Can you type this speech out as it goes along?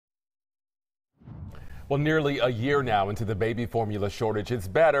Well, nearly a year now into the baby formula shortage. It's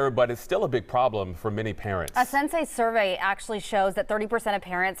better, but it's still a big problem for many parents. A Sensei survey actually shows that 30% of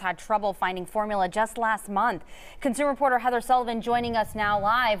parents had trouble finding formula just last month. Consumer Reporter Heather Sullivan joining us now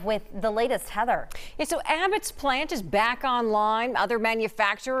live with the latest. Heather. Yeah, so Abbott's plant is back online. Other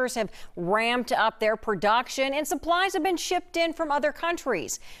manufacturers have ramped up their production and supplies have been shipped in from other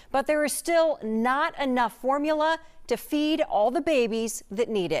countries. But there is still not enough formula to feed all the babies that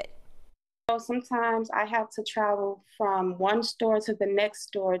need it. So sometimes I have to travel from one store to the next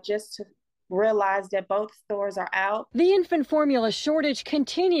store just to realize that both stores are out. The infant formula shortage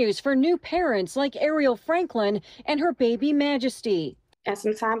continues for new parents like Ariel Franklin and her baby Majesty. And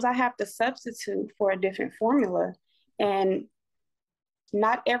sometimes I have to substitute for a different formula. And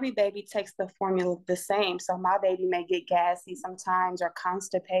not every baby takes the formula the same. So my baby may get gassy sometimes or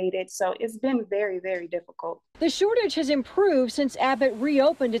constipated. So it's been very, very difficult. The shortage has improved since Abbott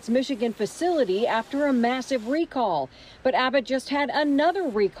reopened its Michigan facility after a massive recall. But Abbott just had another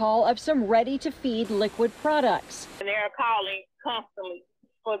recall of some ready-to-feed liquid products. And they're calling constantly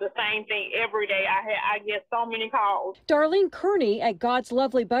for the same thing every day. I get so many calls. Darlene Kearney at God's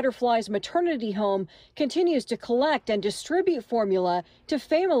Lovely Butterflies maternity home continues to collect and distribute formula to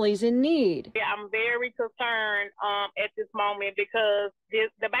families in need. Yeah, I'm very concerned at this moment because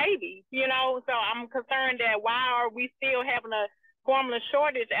the baby, so I'm concerned that why are we still having a formula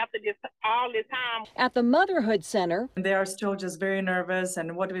shortage after all this time. At the Motherhood Center, they are still just very nervous.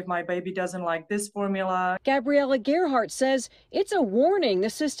 And what if my baby doesn't like this formula? Gabriella Gerhardt says it's a warning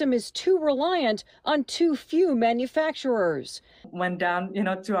the system is too reliant on too few manufacturers. Went down,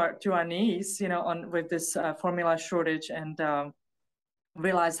 to our knees, with this formula shortage and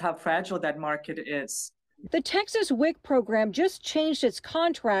realized how fragile that market is. The Texas WIC program just changed its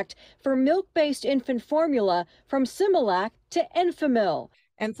contract for milk-based infant formula from Similac to Enfamil.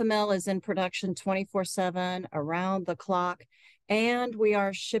 Enfamil is in production 24/7 around the clock, and we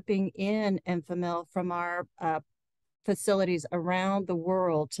are shipping in Enfamil from our facilities around the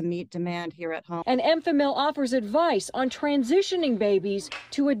world to meet demand here at home. And Enfamil offers advice on transitioning babies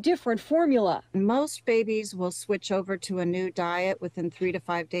to a different formula. Most babies will switch over to a new diet within 3 to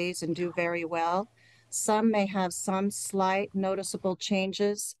 5 days and do very well. Some may have some slight noticeable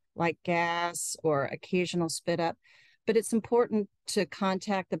changes like gas or occasional spit up, but it's important to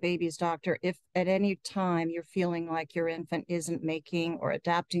contact the baby's doctor if at any time you're feeling like your infant isn't making or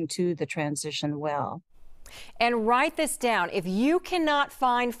adapting to the transition well. And write this down. If you cannot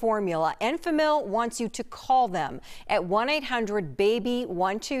find formula, Enfamil wants you to call them at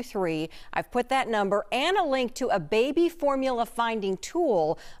 1-800-BABY-123. I've put that number and a link to a baby formula finding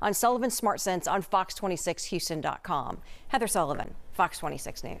tool on Sullivan Smart Sense on Fox26Houston.com. Heather Sullivan, Fox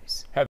 26 News.